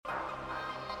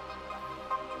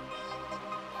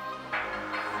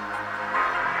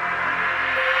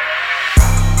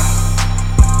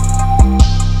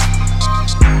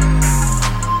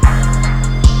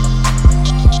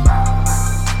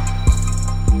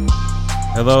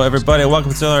Hello, everybody.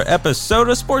 Welcome to another episode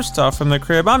of Sports Talk from the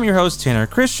Crib. I'm your host, Tanner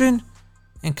Christian.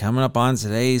 And coming up on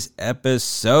today's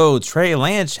episode, Trey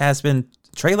Lance has been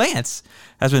traded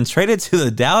to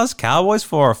the Dallas Cowboys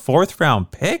for a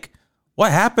fourth-round pick.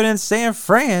 What happened in San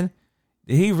Fran?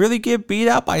 Did he really get beat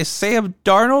out by Sam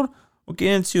Darnold? We'll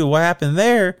get into what happened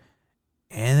there.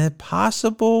 And if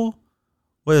possible,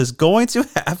 what is going to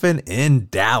happen in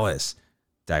Dallas.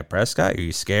 Dak Prescott, are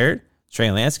you scared? Trey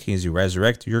Lance, can you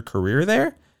resurrect your career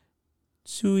there?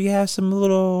 Do we have some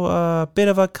little bit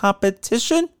of a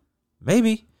competition?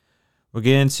 Maybe. We'll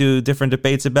get into different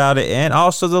debates about it, and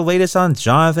also the latest on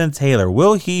Jonathan Taylor.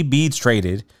 Will he be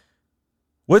traded?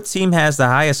 What team has the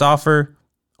highest offer?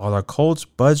 Are the Colts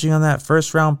budging on that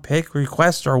first round pick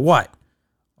request or what?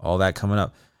 All that coming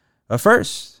up. But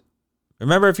first,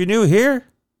 remember, if you're new here,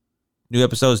 new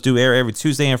episodes do air every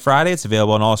Tuesday and Friday. It's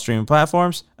available on all streaming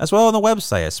platforms, as well on the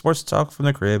website at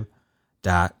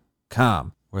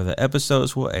sportstalkfromthecrib.com, where the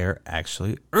episodes will air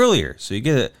actually earlier. So you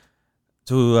get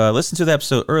to listen to the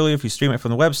episode earlier if you stream it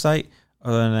from the website.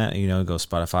 Other than that, go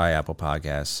Spotify, Apple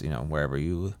Podcasts, wherever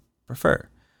you prefer.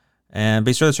 And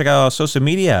be sure to check out our social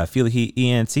media. Feel the Heat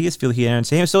ENT is Feel the Heat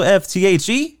Entertainment. So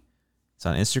FTHE. It's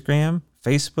on Instagram,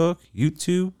 Facebook,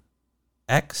 YouTube,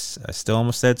 X. I still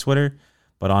almost said Twitter,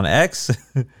 but on X.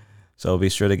 So be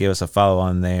sure to give us a follow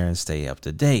on there and stay up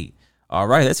to date. All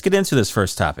right, let's get into this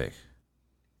first topic.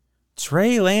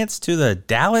 Trey Lance to the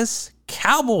Dallas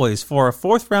Cowboys for a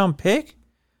fourth-round pick?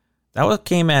 That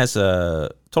came as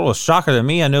a total shocker to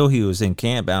me. I know he was in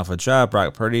camp, bound for a job.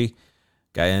 Brock Purdy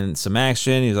got in some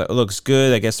action. He was like, it looks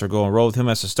good. I guess they're going to roll with him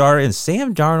as a starter. And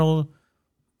Sam Darnold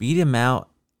beat him out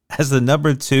as the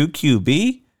number 2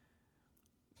 QB?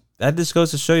 That just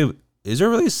goes to show you, is there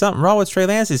really something wrong with Trey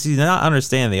Lance? Is he not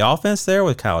understanding the offense there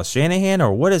with Kyle Shanahan,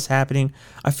 or what is happening?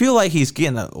 I feel like he's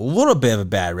getting a little bit of a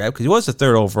bad rep because he was the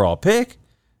 3rd overall pick.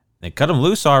 They cut him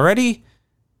loose already.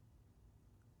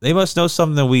 They must know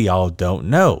something we all don't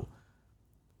know.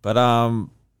 But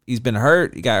he's been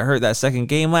hurt. He got hurt that second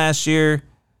game last year.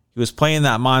 He was playing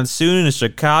that monsoon in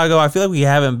Chicago. I feel like we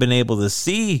haven't been able to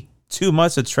see too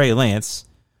much of Trey Lance.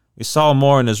 We saw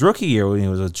more in his rookie year when he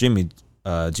was with Jimmy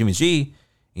G.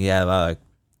 He had a lot of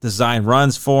design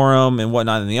runs for him and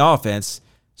whatnot in the offense.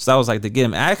 So that was like to get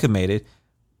him acclimated.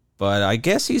 But I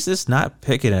guess he's just not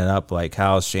picking it up like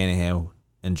Kyle Shanahan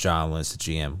and John Lynch, the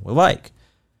GM, would like.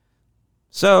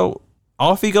 So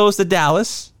off he goes to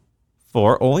Dallas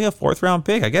for only a 4th-round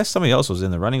pick. I guess somebody else was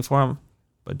in the running for him,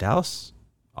 but Dallas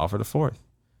offered a 4th.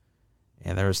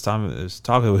 And there was talk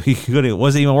it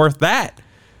wasn't even worth that.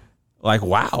 Like,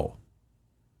 wow.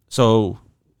 So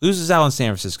loses out in San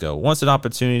Francisco. Wants an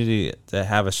opportunity to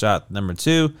have a shot number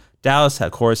 2. Dallas,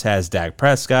 of course, has Dak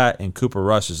Prescott and Cooper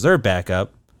Rush as their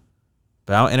backup.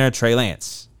 But out enter Trey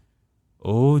Lance.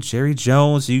 Oh, Jerry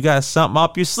Jones, you got something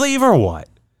up your sleeve or what?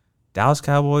 Dallas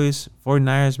Cowboys,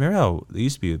 49ers, remember how they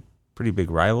used to be a pretty big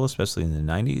rival, especially in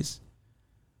the 90s?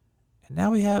 And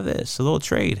now we have this, a little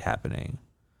trade happening.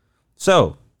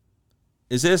 So,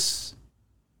 is this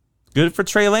good for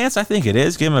Trey Lance? I think it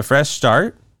is. Give him a fresh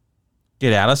start.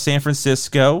 Get out of San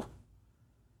Francisco.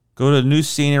 Go to new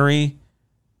scenery.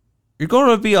 You're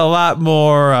going to be a lot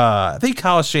more, I think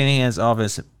Kyle Shanahan's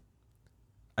offense,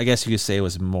 I guess you could say,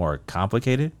 was more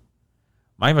complicated.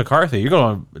 Mike McCarthy, you're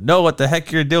going to know what the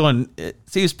heck you're doing. It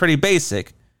seems pretty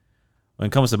basic when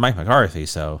it comes to Mike McCarthy.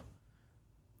 So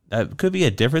that could be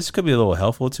a difference. Could be a little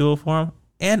helpful tool for him.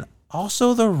 And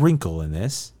also the wrinkle in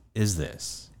this is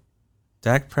this.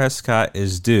 Dak Prescott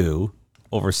is due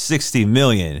over $60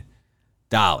 million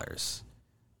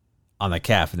on the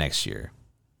cap next year.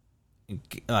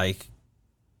 Like,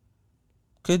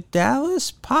 could Dallas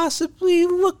possibly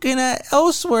looking at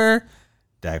elsewhere?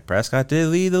 Dak Prescott did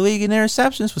lead the league in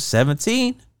interceptions with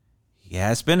 17. He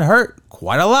has been hurt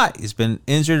quite a lot. He's been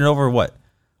injured in over what?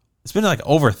 It's been like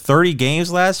over 30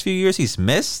 games last few years he's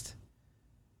missed.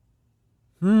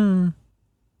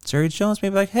 Jerry Jones may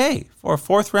be like, hey, for a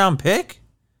 4th-round pick,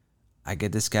 I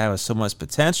get this guy with so much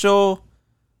potential.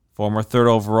 Former 3rd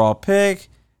overall pick.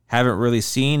 Haven't really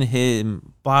seen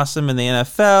him blossom in the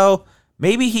NFL.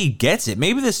 Maybe he gets it.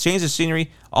 Maybe this change of scenery,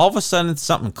 all of a sudden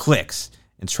something clicks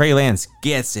and Trey Lance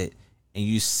gets it. And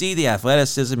you see the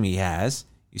athleticism he has.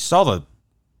 You saw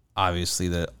obviously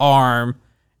the arm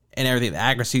and everything. The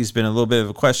accuracy has been a little bit of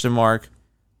a question mark.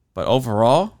 But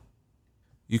overall,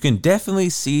 you can definitely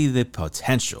see the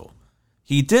potential.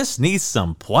 He just needs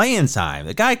some playing time.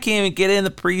 The guy can't even get in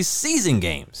the preseason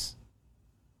games.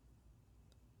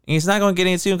 And he's not going to get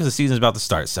in soon because the season's about to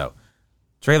start. So,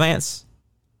 Trey Lance,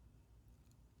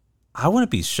 I wouldn't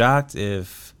be shocked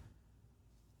if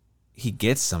he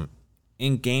gets some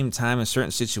in game time in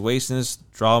certain situations,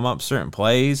 draw him up certain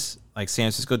plays like San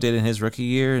Francisco did in his rookie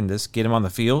year and just get him on the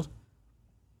field.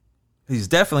 He's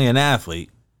definitely an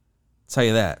athlete. I'll tell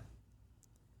you that.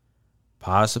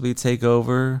 Possibly take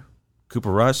over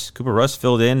Cooper Rush. Cooper Rush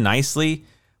filled in nicely,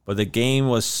 but the game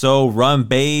was so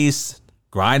run-based,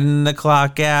 grinding the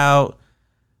clock out.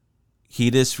 He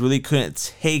just really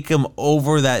couldn't take him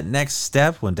over that next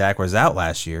step when Dak was out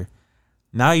last year.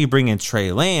 Now you bring in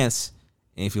Trey Lance,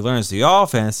 and if he learns the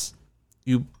offense,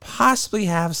 you possibly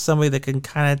have somebody that can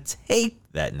kind of take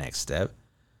that next step.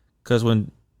 Because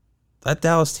when that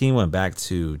Dallas team went back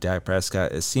to Dak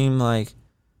Prescott, it seemed like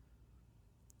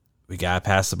we got to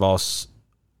pass the ball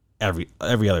every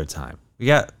other time. We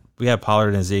got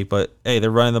Pollard and Zeke, but hey,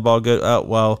 they're running the ball good.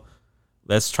 Well,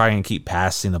 let's try and keep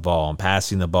passing the ball.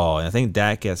 And I think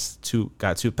Dak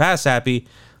got too pass happy.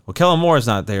 Well, Kellen Moore is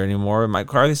not there anymore. Mike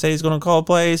McCarthy said he's going to call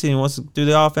plays and he wants to do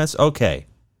the offense. Okay.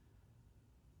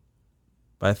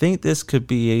 But I think this could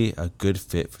be a good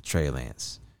fit for Trey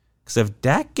Lance. Because if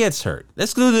Dak gets hurt,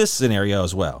 let's do this scenario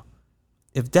as well.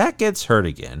 If Dak gets hurt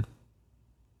again,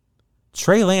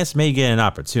 Trey Lance may get an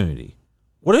opportunity.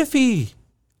 What if he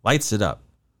lights it up?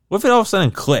 What if it all of a sudden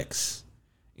clicks?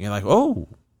 And you're like, oh,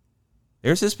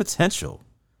 there's this potential.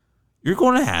 You're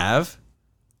going to have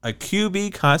a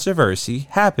QB controversy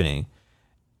happening.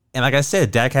 And like I said,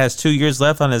 Dak has 2 years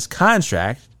left on his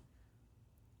contract.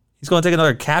 He's going to take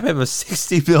another cap hit of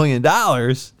 $60 billion.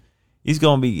 He's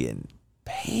going to be getting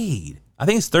paid. I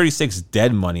think it's 36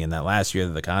 dead money in that last year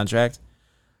of the contract.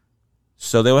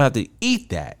 So they will have to eat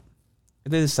that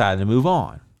if they decide to move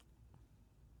on.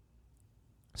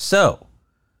 So,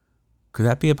 could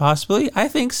that be a possibility? I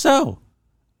think so.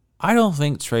 I don't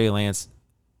think Trey Lance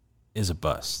is a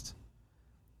bust.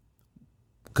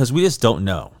 Because we just don't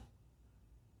know.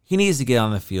 He needs to get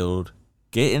on the field,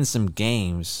 get in some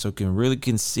games so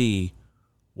can see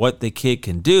what the kid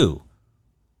can do.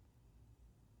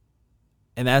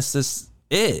 And that's just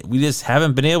it. We just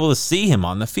haven't been able to see him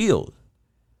on the field.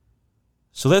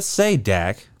 So let's say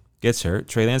Dak gets hurt.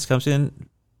 Trey Lance comes in,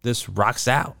 just rocks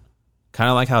out. Kind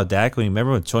of like how Dak, when you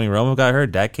remember when Tony Romo got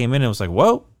hurt, Dak came in and was like,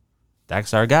 whoa,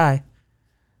 Dak's our guy.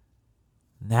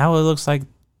 Now it looks like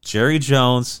Jerry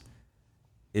Jones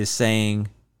is saying,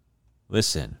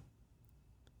 listen,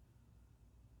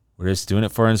 we're just doing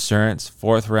it for insurance.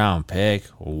 4th round pick.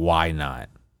 Why not?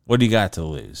 What do you got to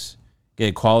lose? Get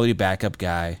a quality backup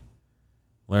guy,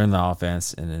 learn the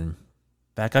offense, and then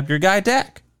back up your guy,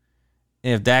 Dak.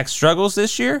 And if Dak struggles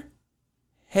this year,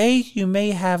 hey, you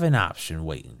may have an option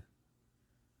waiting.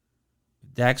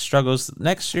 If Dak struggles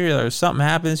next year or something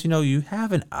happens, you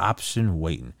have an option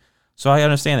waiting. So I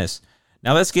understand this.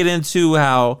 Now let's get into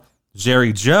how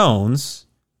Jerry Jones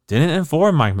didn't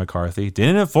inform Mike McCarthy,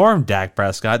 didn't inform Dak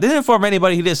Prescott, didn't inform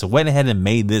anybody. He just went ahead and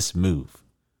made this move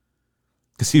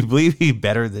because he believed he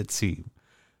bettered the team.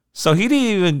 So he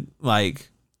didn't even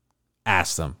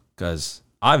ask them because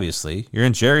obviously you're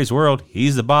in Jerry's world.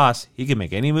 He's the boss. He can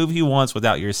make any move he wants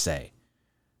without your say.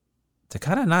 To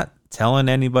kind of not telling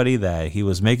anybody that he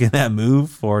was making that move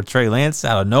for Trey Lance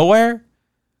out of nowhere,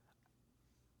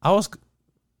 I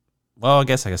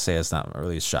guess I could say it's not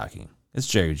really shocking. It's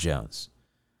Jerry Jones.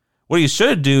 What you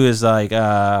should do is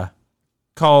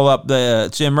call up the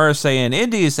Jim Irsay in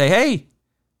Indy and say, hey,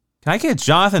 can I get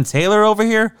Jonathan Taylor over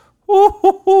here?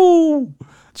 Woo-hoo-hoo.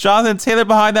 Jonathan Taylor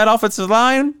behind that offensive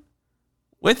line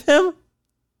with him?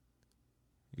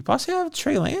 You possibly have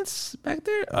Trey Lance back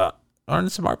there? Running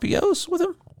some RPOs with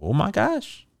him? Oh my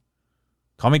gosh.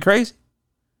 Call me crazy.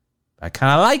 I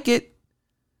kind of like it.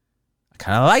 I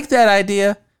kind of like that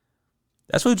idea.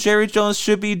 That's what Jerry Jones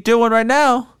should be doing right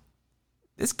now.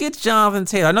 Let's get Jonathan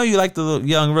Taylor. I know you like the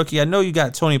young rookie. I know you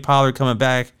got Tony Pollard coming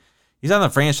back. He's on the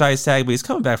franchise tag, but he's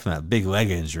coming back from that big leg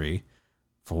injury,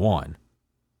 for one.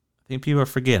 I think people are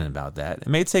forgetting about that. It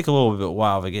may take a little bit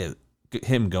while to get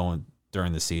him going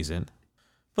during the season.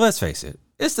 But let's face it,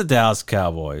 it's the Dallas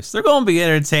Cowboys. They're going to be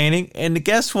entertaining. And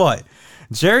guess what?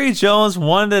 Jerry Jones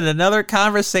wanted another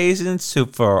conversation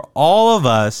for all of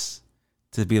us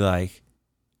to be like,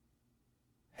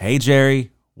 hey,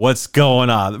 Jerry, what's going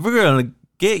on? We're going to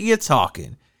get you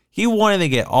talking. He wanted to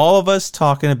get all of us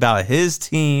talking about his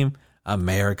team,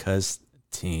 America's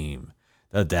team,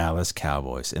 the Dallas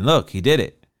Cowboys. And look, he did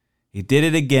it. He did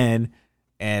it again.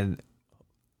 And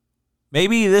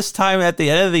maybe this time at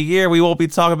the end of the year, we won't be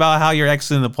talking about how you're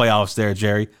exiting the playoffs there,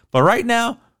 Jerry. But right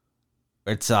now,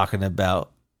 we're talking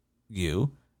about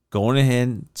you going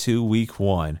ahead to week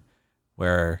 1,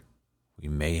 where we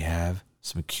may have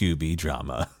some QB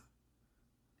drama.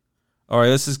 All right,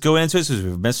 let's just go into it because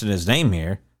we've mentioned his name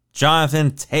here.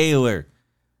 Jonathan Taylor.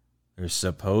 There's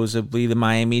supposedly the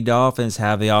Miami Dolphins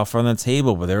have the offer on the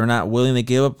table, but they're not willing to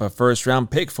give up a first-round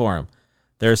pick for him.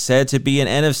 They're said to be an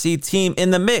NFC team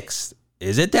in the mix.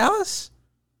 Is it Dallas?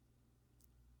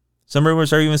 Some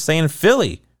rumors are even saying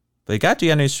Philly. They got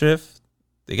DeAndre Swift.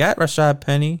 They got Rashad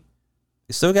Penny.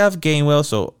 They still got Gainwell.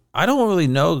 So I don't really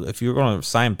know if you're going to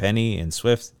sign Penny and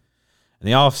Swift in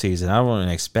the offseason. I don't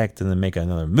expect them to make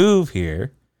another move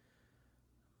here.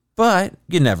 But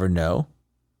you never know.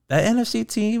 That NFC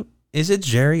team, is it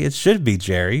Jerry? It should be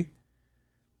Jerry.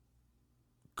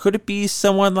 Could it be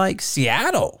someone like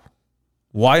Seattle?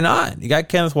 Why not? You got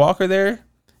Kenneth Walker there.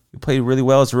 He played really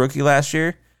well as a rookie last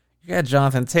year. You got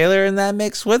Jonathan Taylor in that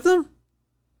mix with him.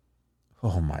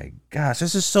 Oh my gosh,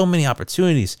 there's just so many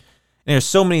opportunities. And there's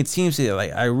so many teams that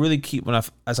I really keep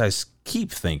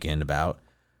keep thinking about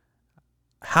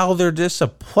how they're just a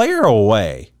player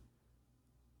away.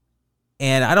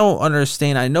 And I don't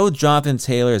understand. I know Jonathan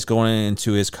Taylor is going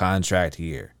into his contract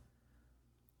year.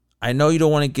 I know you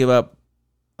don't want to give up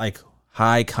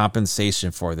high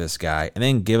compensation for this guy and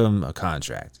then give him a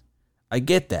contract. I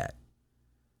get that.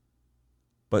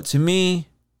 But to me,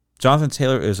 Jonathan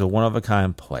Taylor is a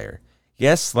one-of-a-kind player.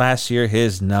 Yes, last year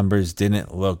his numbers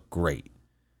didn't look great.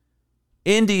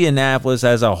 Indianapolis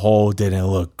as a whole didn't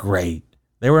look great.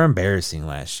 They were embarrassing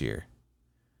last year.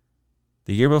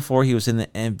 The year before, he was in the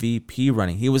MVP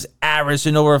running. He was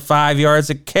averaging over 5 yards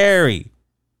a carry.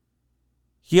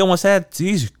 He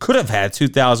could have had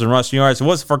 2,000 rushing yards. It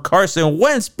wasn't for Carson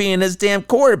Wentz being his damn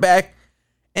quarterback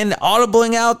and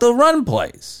audibling out the run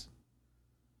plays.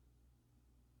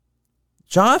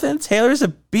 Jonathan Taylor's a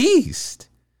beast.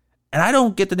 And I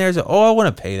don't get the narrative, I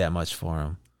want to pay that much for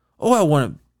him. I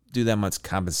want to do that much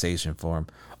compensation for him.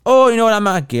 You know what? I'm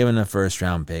not giving a first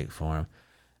round pick for him.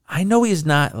 I know he's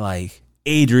not like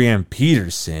Adrian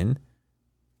Peterson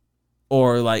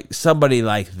or like somebody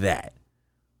like that.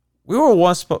 We were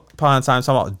once upon a time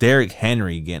talking about Derrick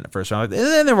Henry getting the first round. And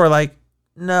then they were like,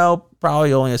 no,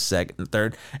 probably only a second and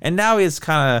third. And now he's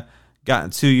kind of gotten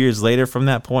 2 years later from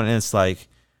that point, and it's like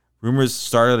rumors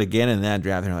started again in that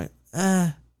draft. And they're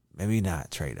like, maybe not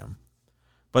trade him.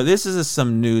 But this is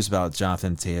some news about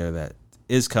Jonathan Taylor that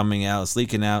is coming out. It's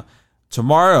leaking out.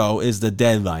 Tomorrow is the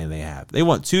deadline they have. They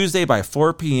want Tuesday by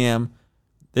 4 p.m.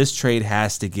 This trade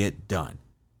has to get done.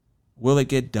 Will it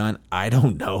get done? I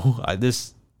don't know.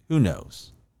 Who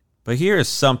knows? But here is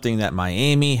something that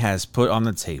Miami has put on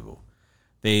the table.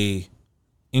 They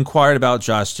inquired about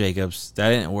Josh Jacobs. That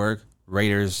didn't work.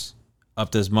 Raiders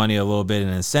upped his money a little bit in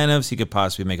incentives. He could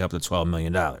possibly make up to $12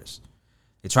 million.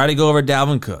 They tried to go over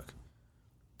Dalvin Cook.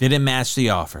 Didn't match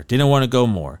the offer. Didn't want to go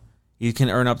more. He can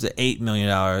earn up to $8 million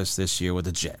this year with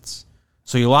the Jets.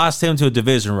 So you lost him to a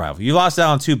division rival. You lost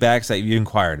out on two backs that you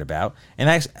inquired about and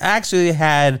actually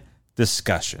had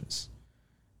discussions.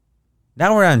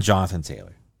 Now we're on Jonathan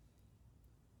Taylor.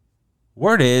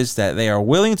 Word is that they are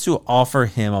willing to offer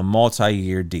him a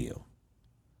multi-year deal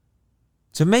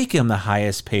to make him the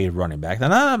highest paid running back. Now,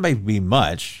 that might be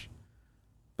much,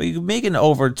 but you're making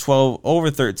over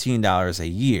 $13 a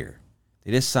year.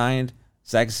 They just signed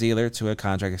Zach Zeeler to a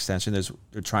contract extension.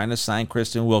 They're trying to sign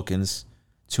Christian Wilkins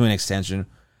to an extension.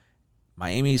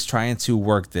 Miami's trying to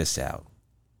work this out.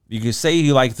 You can say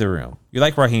you like the room. You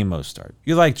like Raheem Mostert.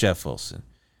 You like Jeff Wilson.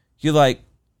 You like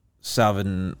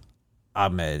Salvin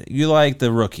Ahmed. You like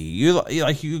the rookie.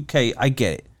 Okay, I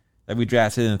get it. That we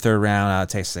drafted in the third round out of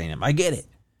Texas A&M. I get it.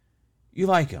 You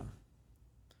like him.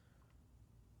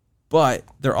 But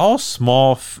they're all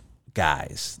small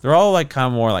guys. They're all like kind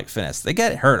of more like finesse. They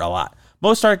get hurt a lot.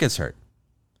 Mostert gets hurt.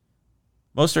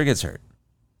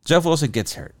 Jeff Wilson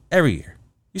gets hurt every year.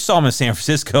 You saw him in San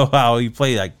Francisco, how he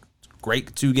played like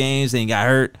great 2 games, then he got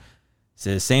hurt. It's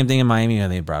the same thing in Miami when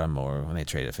they brought him over, when they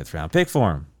traded a 5th round pick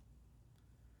for him.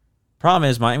 Problem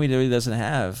is, Miami really doesn't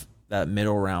have that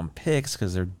middle round picks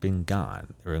because they've been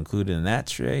gone. They were included in that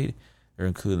trade. They're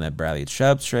included in that Bradley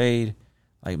Chubb trade.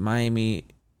 Like Miami,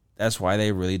 that's why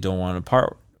they really don't want to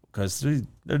part, because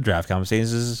their draft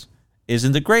conversations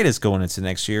isn't the greatest going into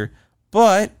next year.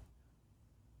 But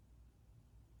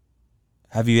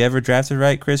have you ever drafted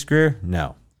right, Chris Greer?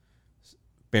 No.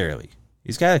 Barely.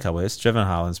 He's got a couple of hits. Trevin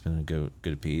Holland's been a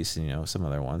good piece, and some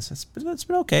other ones. It's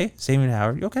been okay. Xavier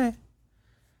Howard, okay.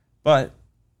 But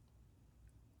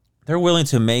they're willing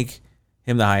to make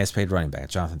him the highest paid running back,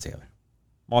 Jonathan Taylor.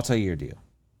 Multi-year deal.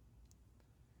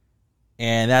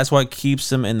 And that's what keeps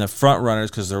them in the front runners,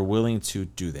 because they're willing to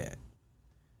do that.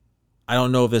 I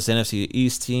don't know if this NFC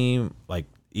East team, like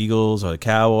Eagles or the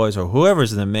Cowboys or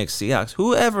whoever's in the mix, Seahawks,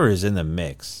 whoever is in the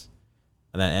mix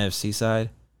on that NFC side,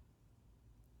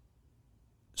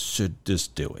 should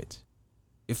just do it.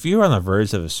 If you're on the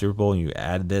verge of a Super Bowl and you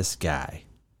add this guy,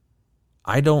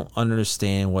 I don't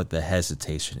understand what the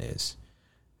hesitation is.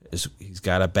 He's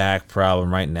got a back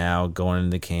problem right now, going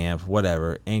into camp,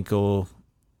 whatever. Ankle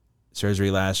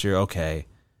surgery last year, okay.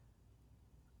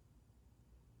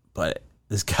 But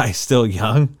this guy's still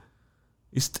young.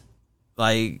 He's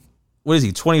like, what is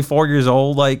he, 24 years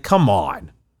old? Like, come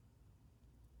on.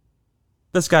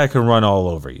 This guy can run all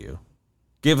over you.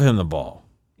 Give him the ball,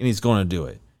 and he's going to do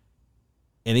it.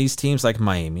 And these teams like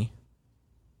Miami,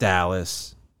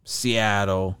 Dallas,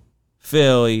 Seattle,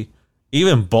 Philly,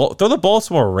 even throw the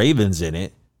Baltimore Ravens in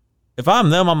it. If I'm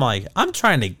them, I'm like, I'm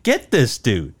trying to get this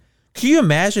dude. Can you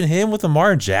imagine him with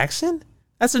Lamar Jackson?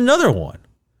 That's another one.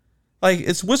 Like,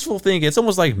 it's wishful thinking. It's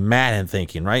almost like Madden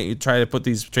thinking, right? You try to put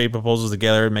these trade proposals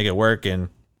together and make it work, and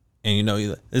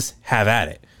you just have at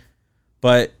it.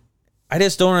 But I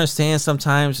just don't understand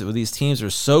sometimes when these teams are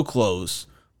so close,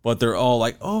 but they're all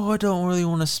like, oh, I don't really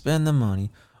want to spend the money.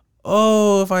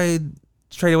 Oh, if I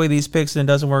trade away these picks and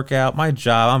it doesn't work out, my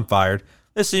job, I'm fired.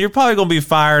 Listen, you're probably going to be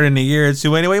fired in a year or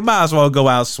two anyway. Might as well go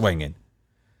out swinging.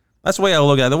 That's the way I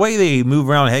look at it. The way they move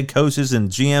around head coaches and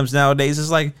GMs nowadays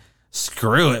is like,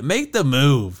 screw it. Make the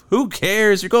move. Who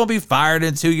cares? You're going to be fired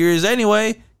in 2 years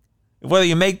anyway. Whether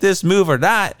you make this move or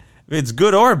not, if it's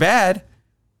good or bad.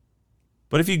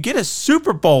 But if you get a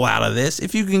Super Bowl out of this,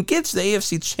 if you can get to the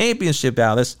AFC Championship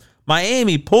out of this,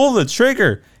 Miami, pull the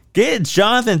trigger. Get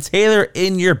Jonathan Taylor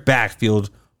in your backfield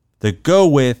to go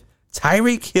with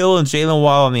Tyreek Hill and Jalen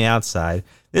Waddle on the outside.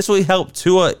 This will help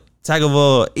Tua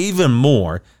Tagovailoa even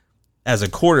more as a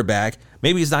quarterback.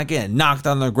 Maybe he's not getting knocked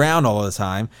on the ground all the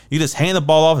time. You just hand the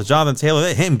ball off to Jonathan Taylor,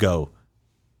 let him go.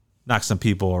 Knock some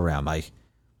people around. Like,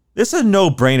 this is a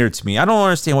no-brainer to me. I don't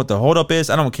understand what the holdup is.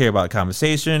 I don't care about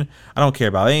compensation. I don't care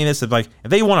about any of this. If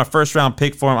they want a first-round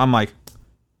pick for him, I'm like,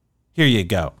 here you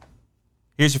go.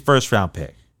 Here's your first-round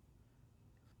pick.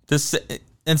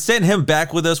 And send him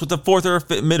back with us with the fourth or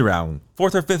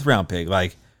fifth round pick.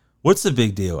 Like, what's the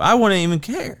big deal? I wouldn't even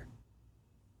care.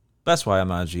 That's why I'm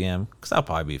not a GM, because I'll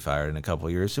probably be fired in a couple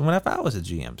of years when if I was a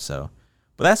GM. So,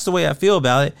 but that's the way I feel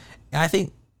about it. And I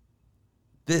think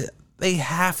they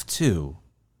have to.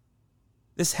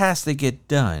 This has to get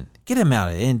done. Get him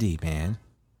out of Indy, man.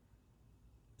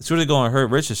 It's really going to hurt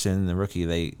Richardson, the rookie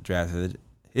they drafted.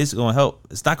 It's going to help.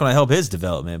 It's not going to help his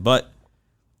development, but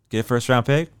get a first round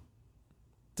pick.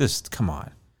 Just come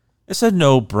on. It's a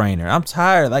no-brainer. I'm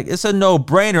tired. Like, it's a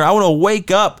no-brainer. I want to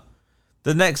wake up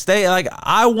the next day. Like,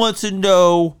 I want to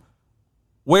know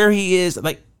where he is.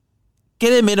 Like,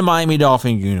 get him in a Miami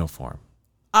Dolphin uniform.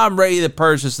 I'm ready to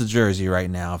purchase the jersey right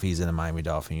now if he's in a Miami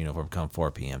Dolphin uniform come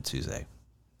 4 p.m. Tuesday.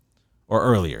 Or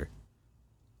earlier.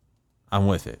 I'm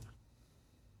with it.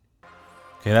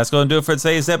 Okay, that's going to do it for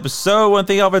today's episode. I want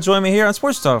to thank y'all for joining me here on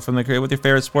Sports Talk from the Crib with your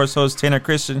favorite sports host, Tanner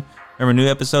Christian. Remember, new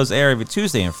episodes air every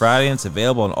Tuesday and Friday, and it's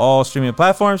available on all streaming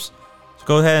platforms. So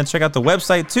go ahead and check out the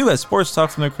website, too, at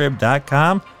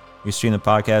sportstalkfromthecrib.com. We stream the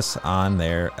podcast on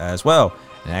there as well.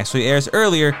 It actually airs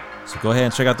earlier, so go ahead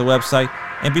and check out the website.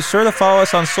 And be sure to follow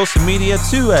us on social media,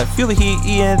 too, at Feel the Heat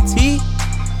ENT.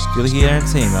 Feel the Heat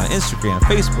Entertainment on Instagram,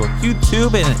 Facebook,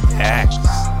 YouTube, and X.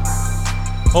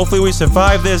 Hopefully we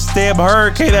survive this damn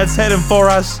hurricane that's heading for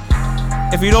us.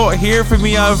 If you don't hear from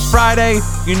me on Friday,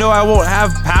 you know I won't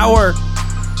have power.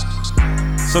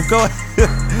 So go,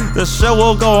 the show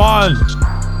will go on.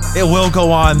 It will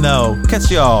go on, though.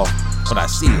 Catch y'all when I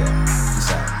see ya.